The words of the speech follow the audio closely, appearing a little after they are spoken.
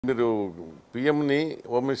మీరు పీఎంని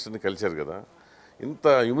హోమ్ మినిస్టర్ని కలిశారు కదా, ఇంత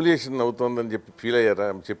హ్యూమిలియేషన్ అవుతుందని చెప్పి ఫీల్ అయ్యారా?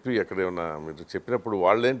 చెప్పి ఎక్కడ ఏమన్నా మీరు చెప్పినప్పుడు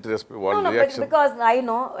వాళ్ళేంటి వాళ్ళ reaction? Because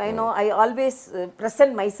I always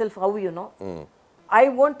present myself how I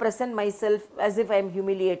won't present myself as if I am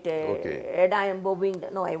humiliated and I am bowing.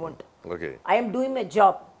 No, I won't. Okay. I am doing my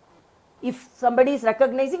job. If somebody is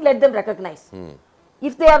recognizing, let them recognize.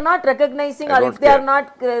 If they are not recognizing or if they are not,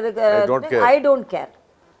 I don't care.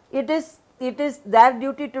 It is their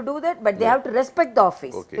duty to do that, but they have to respect the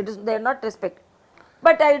office. They are not respect.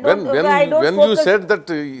 But I don't. When you said that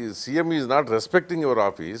CM is not respecting your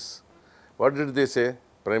office, what did they say?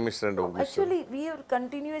 Prime Minister and Home Minister. Actually, we are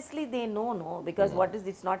continuously they know because what is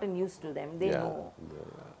it's not a news to them. They know.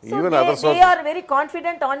 So Even they are very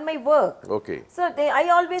confident on my work. Okay. So I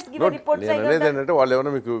always give a report. నేనేంటంటే వాళ్ళు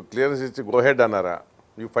ఏమైనా మీకు clearance ఇచ్చి go head అన్నారా?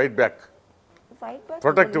 You fight back. Fight back.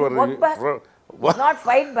 Protect your work back. Not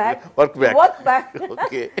fight back. Work back. Work back.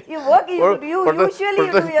 Okay. You work. You usually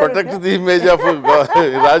protect the image of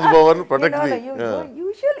Raj Bhavan. Protect the.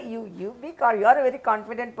 Usually you are a very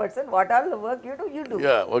confident person. What all the work you do.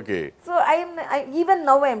 Yeah. Okay. So even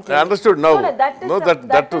now I am. I understood now.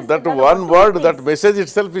 That one word, that message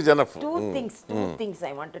itself is enough. Two things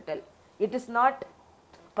I want to tell. It is not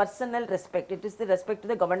personal respect. It is the respect to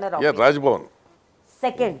the governor of. Yeah, Raj Bhavan.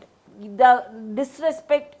 Second, the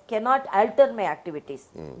disrespect cannot alter my activities.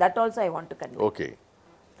 That also I want to convey. Okay.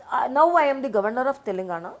 Now I am the governor of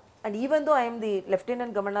Telangana, and even though I am the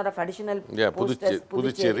lieutenant governor of additional post as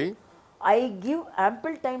Puducherry, I give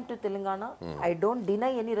ample time to Telangana. I don't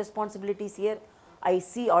deny any responsibilities here. I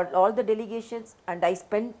see all the delegations and I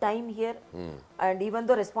spend time here. And even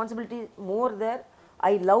though responsibility is more there,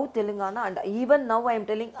 I love Telangana, and even now I am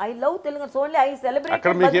telling I love Telangana. So only I celebrate.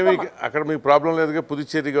 అక్కడ మీకు problem లేదుగా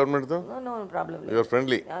Puducherry government తో? No problem. You are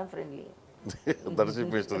friendly. I am friendly. The chief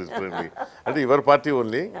minister is friendly. And your party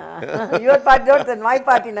only? Your party, not my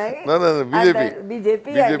party, no. No, BJP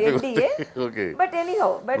and NDA. Okay. But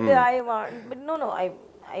anyhow,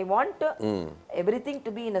 I want everything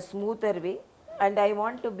to be in a smoother way, and I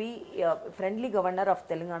want to be a friendly governor of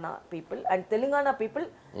Telangana people, and Telangana people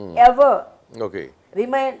ever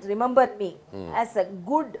remember me as a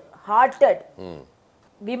good-hearted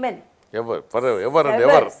women. Ever and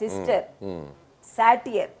ever. Sister,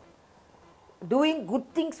 satire. Doing good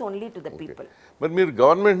things only to the people. మరి మీరు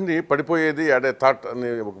government ని పడిపోయేది అడే thought అని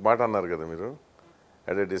ఒక మాట అన్నారు కదా మీరు,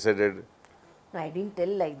 అడే decided. I didn't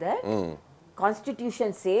tell like that.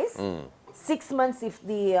 Constitution says 6 months if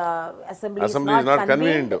the assembly is not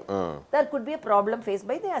convened, there could be a problem faced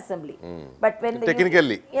by the assembly. But when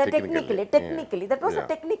technically that was a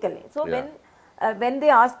technically. So when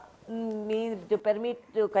they asked me to permit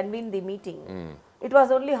to convene the meeting, it was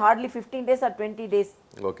only hardly 15 days or 20 days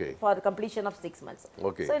for the completion of 6 months.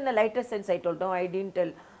 So in a lighter sense I told, no, I didn't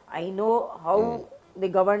tell. I know how the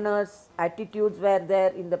governors' attitudes were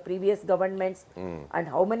there in the previous governments, and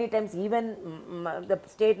how many times even the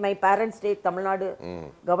state, my parent state, Tamil Nadu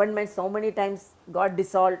government, so many times got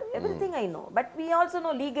dissolved. Everything I know. But we also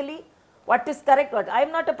know legally what is correct, what. I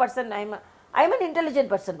am not a person, I am an intelligent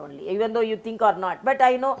person only, even though you think or not. But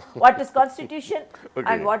I know what is constitution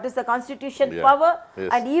and what is the constitution power,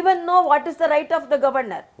 and even know what is the right of the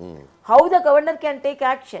governor, how the governor can take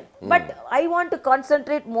action. But I want to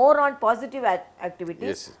concentrate more on positive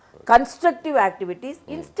activities, constructive activities,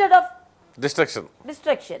 instead of distraction,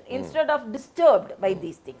 instead of disturbed by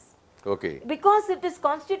these things. Because it is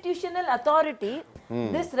constitutional authority,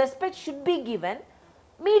 this respect should be given.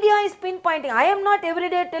 Media is pinpointing. I am not every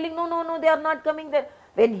day telling no, they are not coming there.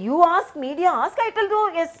 When you ask, media ask, I tell you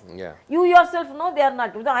yes. You yourself know they are not.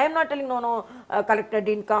 I am not telling no, collector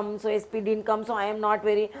didn't come, so SP didn't come, so I am not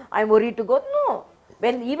I am worried to go. No.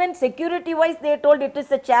 When even security wise they told it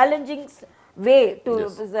is a challenging way to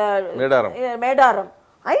Medaram.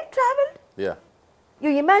 I traveled.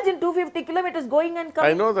 You imagine 250 kilometers going and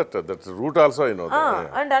coming. I know that route also I know.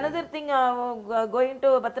 And another thing, going to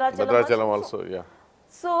Bhadrachalam also.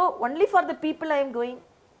 So only for the people I am going.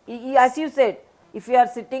 As you said, if you are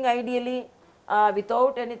sitting ideally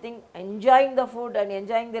without anything, enjoying the food and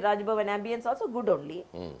enjoying the Raj Bhavan ambience, also good only.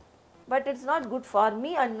 But it's not good for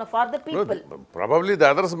me and for the people. No, probably the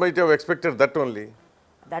others might have expected that only.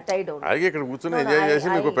 That I don't know. అలాగే ఇక్కడ కూర్చొని enjoy చేసి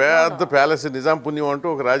మీకు పెద్ద palace Nizam పుణ్యం అంటూ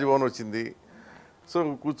ఒక రాజభవన్ వచ్చింది. సో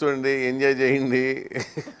కూర్చోండి, ఎంజాయ్ చేయండి,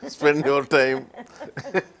 spend your time.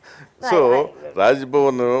 So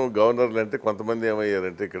Raj Bhavan గవర్నర్లు అంటే కొంతమంది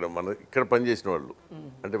ఏమయ్యారంటే ఇక్కడ పనిచేసిన వాళ్ళు,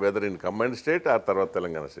 అంటే వెదర్ ఇన్ కంబైన్డ్ స్టేట్ ఆ తర్వాత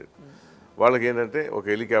తెలంగాణ స్టేట్, వాళ్ళకి ఏంటంటే ఒక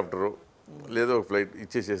హెలికాప్టరు లేదా ఒక ఫ్లైట్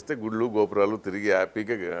ఇచ్చేసేస్తే గుళ్ళు గోపురాలు తిరిగి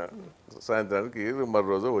హ్యాపీగా సాయంత్రానికి మరో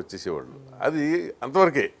రోజు వచ్చేసేవాళ్ళు. అది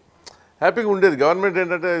అంతవరకే. హ్యాపీగా ఉండేది. గవర్నమెంట్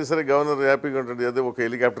ఏంటంటే సరే గవర్నర్ హ్యాపీగా ఉంటాడు, ఏదో ఒక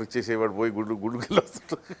హెలికాప్టర్ ఇచ్చేసేవాడు, పోయి గుడ్డుకెళ్ళి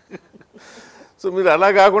వస్తాడు. సో మీరు అలా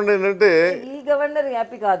కాకుండా ఏంటంటే ఈ గవర్నర్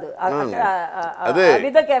హ్యాపీ కాదు, అదే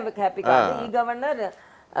హ్యాపీ కాదు. ఈ గవర్నర్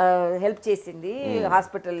హెల్ప్ చేసింది,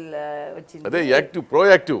 హాస్పిటల్ వచ్చింది. అదే active,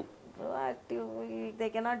 proactive. Proactive, they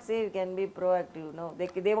cannot say you can be proactive. No,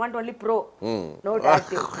 they want only pro, not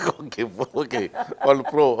active. Okay. Well,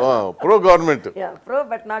 pro government. Yeah, pro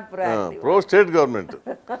but not proactive. Pro state government.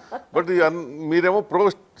 But మీరేమో pro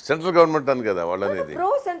central government అని కదా వాళ్ళు అనేది.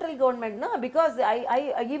 Pro central government, no, because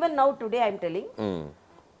I even now today I am telling,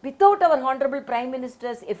 without our honorable prime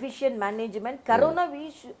minister's efficient management, corona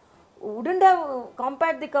wouldn't have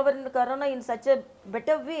combat the corona in such a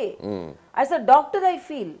better way. As a doctor, I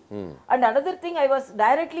feel. And another thing, I was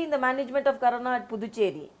directly in the management of corona at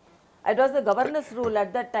Puducherry. It was the governor's rule at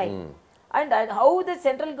that time. And how the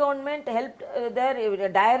central government helped there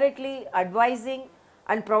directly advising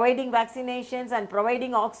and providing vaccinations and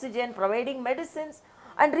providing oxygen, providing medicines.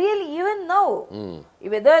 And really, even now,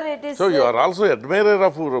 whether it is... So, you are also admirer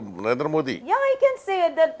of Narendra Modi? Yeah, I can say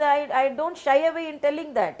that I don't shy away in telling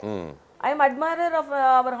that. I am admirer of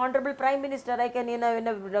our Honorable Prime Minister. I can, in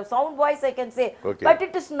a sound voice, I can say. Okay. But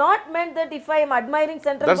it is not meant that if I am admiring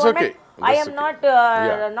central That's government, okay. I am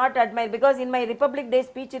not admired. Because in my Republic Day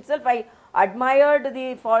speech itself, I admired the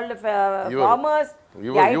farmers, the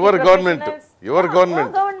IT your government. professionals. Your government.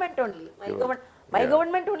 Your government only. My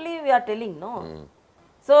government only we are telling, no.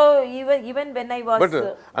 So even when I was... But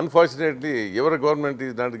unfortunately, your government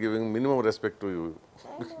is not giving minimum respect to you,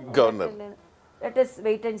 governor. Let us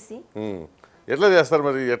wait and see. ఎట్లా చేస్తారు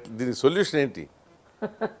మరి, దీని solution ఏంటి?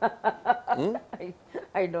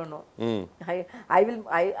 I don't know.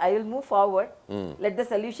 I will move forward. Let the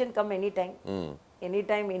solution come anytime,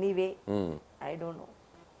 anyway. I don't know.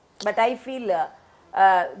 But I feel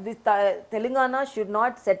this Telangana should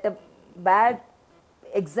not set a bad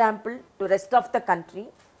example to rest of the country,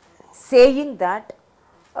 saying that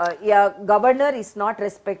governor is not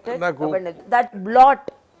respected. Governor, that blot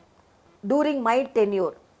during my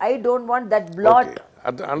tenure, I don't want that blot.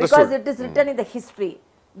 Okay. Because it is written in the history.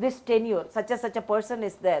 This tenure, such a person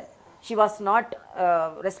is there. She was not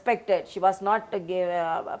respected. She was not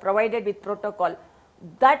provided with protocol.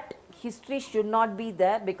 That history should not be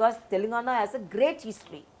there, because Telangana has a great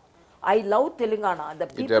history. I love Telangana. The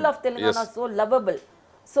people of Telangana are so lovable.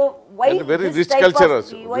 So why very this rich type culture of,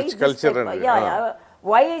 also, why rich this culture type, and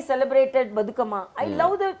why I celebrated Badukama. I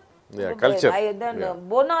love the culture.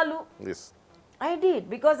 Bonalu. Yes. I did,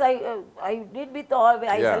 because I did with all.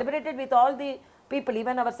 I celebrated with all the people,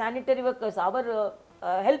 even our sanitary workers, our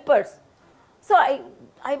helpers. So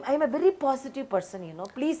I'm a very positive person.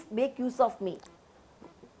 Please make use of me.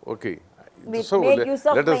 Okay. Make use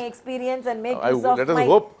of my experience and make use of my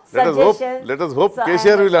suggestions. Let us hope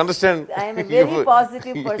KCR will understand. I am a very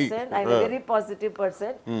positive person. I am a very positive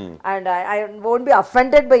person, and I won't be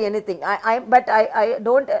offended by anything. But I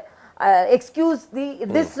don't excuse the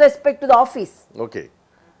disrespect to the office. Okay.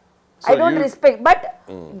 So I don't respect. But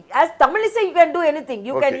as Tamilisai, you can do anything.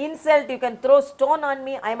 You can insult. You can throw stone on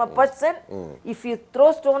me. I am a person. If you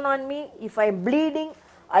throw stone on me, if I am bleeding,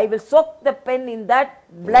 I will soak the pen in that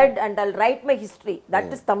blood and I'll write my history. That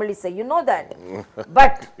is Tamilisai. You know that.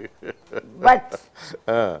 But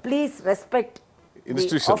please respect the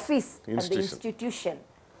office and the institution.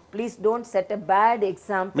 Please don't set a bad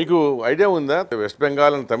example. మీకు idea ఉందా, west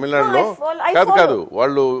Bengal and తమిళనాడులో I కాదు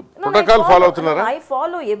వాళ్ళు protocol follow అవుతున్నారా? I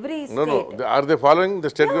follow every state. No. Are they following the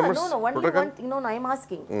state government's protocol? No, I am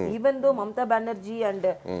asking. Even though Mamata Banerjee and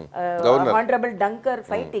Honorable Dunkar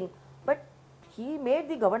fighting, but he made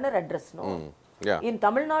the governor address, no? In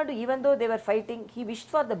Tamil Nadu, even though they were fighting, he wished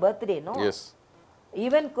for the birthday, no? Yes.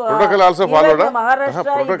 Even protocol also followed. Even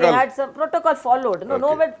Maharashtra, they had some protocol followed. No,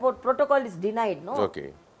 nowhere protocol is denied, no? Okay.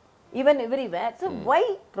 Even everywhere. So why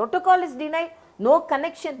protocol is denied? No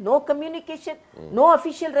connection, no communication, no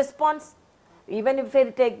official response. Even if I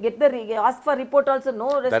ask for report also, no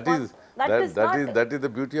response. That is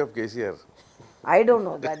the beauty of KCR. I don't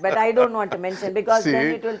know that, but I don't want to mention, because then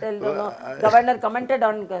it will tell, governor commented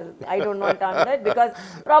on, I don't want on that, because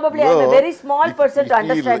probably I am a very small person to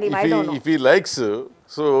understand him. I don't know. If he likes,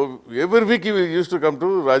 so every week he used to come to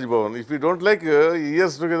Raj Bhavan. If he don't like,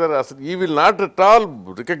 years together, he will not at all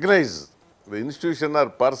recognize the institution or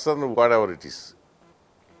person, whatever it is.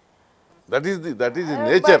 That is the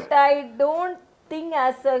nature. But I don't think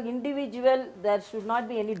as an individual, there should not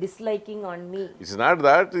be any disliking on me. It's not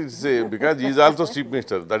that, it's because he is also chief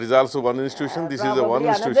minister. That is also one institution, this is a one Probably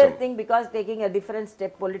institution. another thing, because taking a different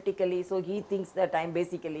step politically, so he thinks that I'm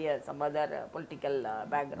basically some other political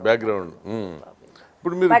background.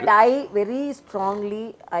 ఇప్పుడు మీరు But I very strongly,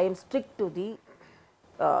 I am strict to the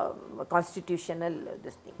constitutional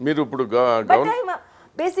this thing. మీరు ఇప్పుడు But I'm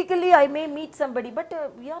basically I may meet somebody, but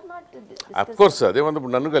we are not. Of course అదేమన్నా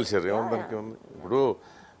ఇప్పుడు నన్ను కలిసారు ఏమందానికి ఉంది ఇప్పుడు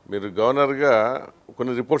మీరు గవర్నర్గా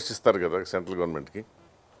కొన్ని రిపోర్ట్స్ ఇస్తారు కదా సెంట్రల్ గవర్నమెంట్కి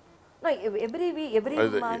No,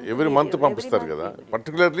 ఎవ్రీ మంత్ పంపిస్తారు కదా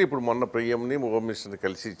పర్టికులర్లీ ఇప్పుడు మొన్న ప్రియంని హోమ్ మినిస్టర్ని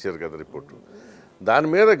కలిసి ఇచ్చారు కదా రిపోర్టు దాని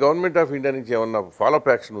మీద గవర్నమెంట్ ఆఫ్ ఇండియా నుంచి ఏమన్నా ఫాలో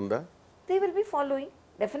అప్ యాక్షన్ ఉందా they will be following.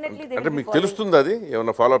 Definitely they అంటే will be మీకు following. తెలుస్తుంది అది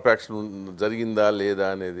ఏమన్నా ఫాలో అప్ యాక్షన్ జరిగిందా లేదా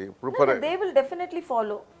అనేది ఇప్పుడు No, they will definitely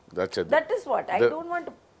follow. That is what I don't want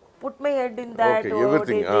to put my head in that. Okay,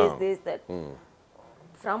 everything, this, that.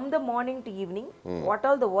 From the morning to evening, what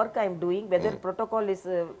all the work I am doing, whether protocol is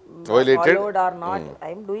Violated? followed or not,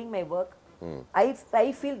 I am doing my work. I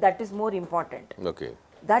feel that is more important. Okay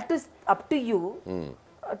That is up to you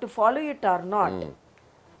to follow it or not.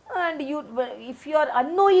 And you, if you are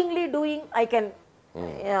unknowingly doing, I can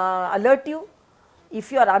alert you. If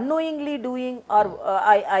you are unknowingly doing, or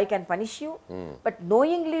I can punish you. But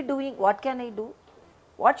knowingly doing, what can I do?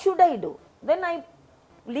 What should I do? Then I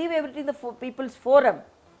leave everything in the people's forum.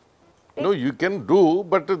 No, you can do,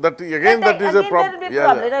 but that again that is a problem.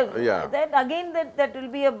 Yeah. Then again that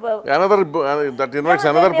will be a Another that invites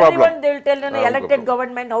then another problem. Everyone they will tell an elected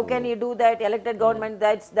government, how can you do that? Elected government,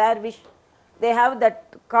 that's their wish. They have that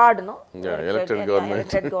card, no? Yeah, elected government.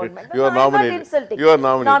 Elected government. You are No, I'm not nominated. insulting. You are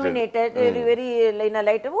nominated. Nominated, very in a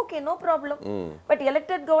light. Okay, no problem. But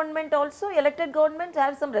elected government also, elected governments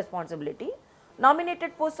have some responsibility.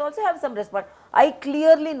 Nominated posts also have some responsibility. I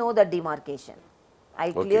clearly know the demarcation.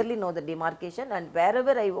 Clearly know the demarcation, and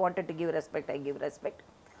wherever I wanted to give respect, I give respect.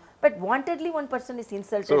 But wantedly one person is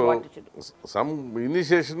insulted, what it should do? Some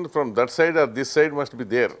initiation from that side or this side must be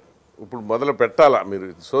there. ఇప్పుడు మొదలు పెట్టాలా మీరు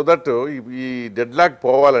so that ఈ dead lock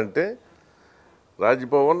పోవాలంటే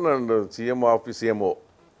Raj Bhavan and CM office CMO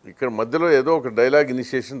ఇక్కడ మధ్యలో ఏదో ఒక డైలాగ్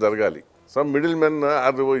ఇనిషియేషన్ జరగాలి some middle men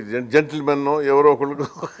are gentlemen ఎవరో ఒకళ్ళు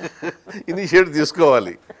ఇనిషియేట్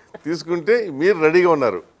తీసుకోవాలి తీసుకుంటే మీరు రెడీగా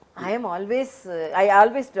ఉన్నారు I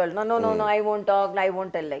always tell, no, I won't talk, I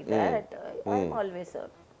won't tell like that. I am always a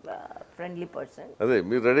friendly person. అదే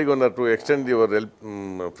మీరు రెడీగా ఉన్నారు to extend your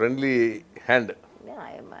friendly hand Yeah,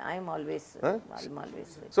 I am always. I'm always.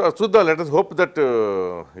 So చూద్దాం let us hope that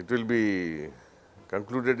it will be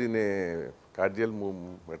concluded in a cordial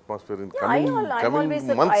atmosphere in coming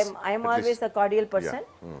months. I am always a cordial person,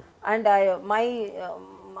 and I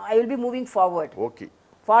will be moving forward. Okay.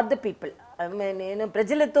 For the people. నేను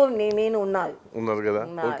ప్రజలతో నేను ఉన్నారు కదా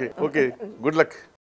okay good luck